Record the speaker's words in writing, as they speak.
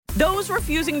Those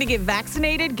refusing to get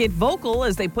vaccinated get vocal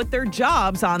as they put their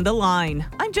jobs on the line.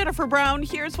 I'm Jennifer Brown.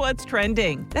 Here's what's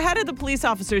trending. The head of the Police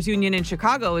Officers Union in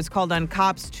Chicago has called on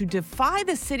cops to defy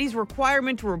the city's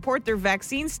requirement to report their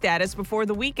vaccine status before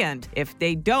the weekend. If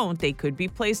they don't, they could be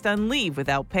placed on leave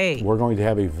without pay. We're going to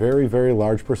have a very, very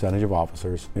large percentage of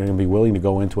officers who are going to be willing to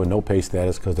go into a no-pay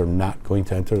status because they're not going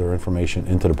to enter their information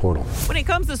into the portal. When it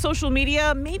comes to social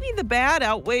media, maybe the bad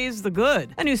outweighs the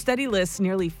good. A new study lists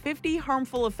nearly 50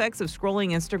 harmful effects of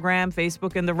scrolling Instagram,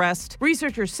 Facebook, and the rest.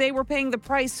 Researchers say we're paying the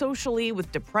price socially with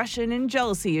depression and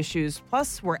jealousy issues.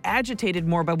 Plus, we're agitated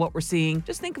more by what we're seeing.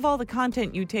 Just think of all the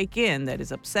content you take in that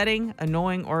is upsetting,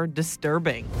 annoying, or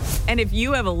disturbing. And if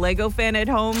you have a Lego fan at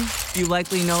home, you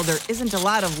likely know there isn't a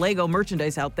lot of Lego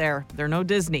merchandise out there. They're no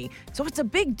Disney. So it's a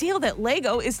big deal that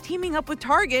Lego is teaming up with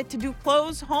Target to do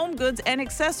clothes, home goods, and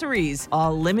accessories.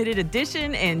 All limited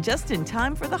edition and just in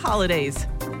time for the holidays.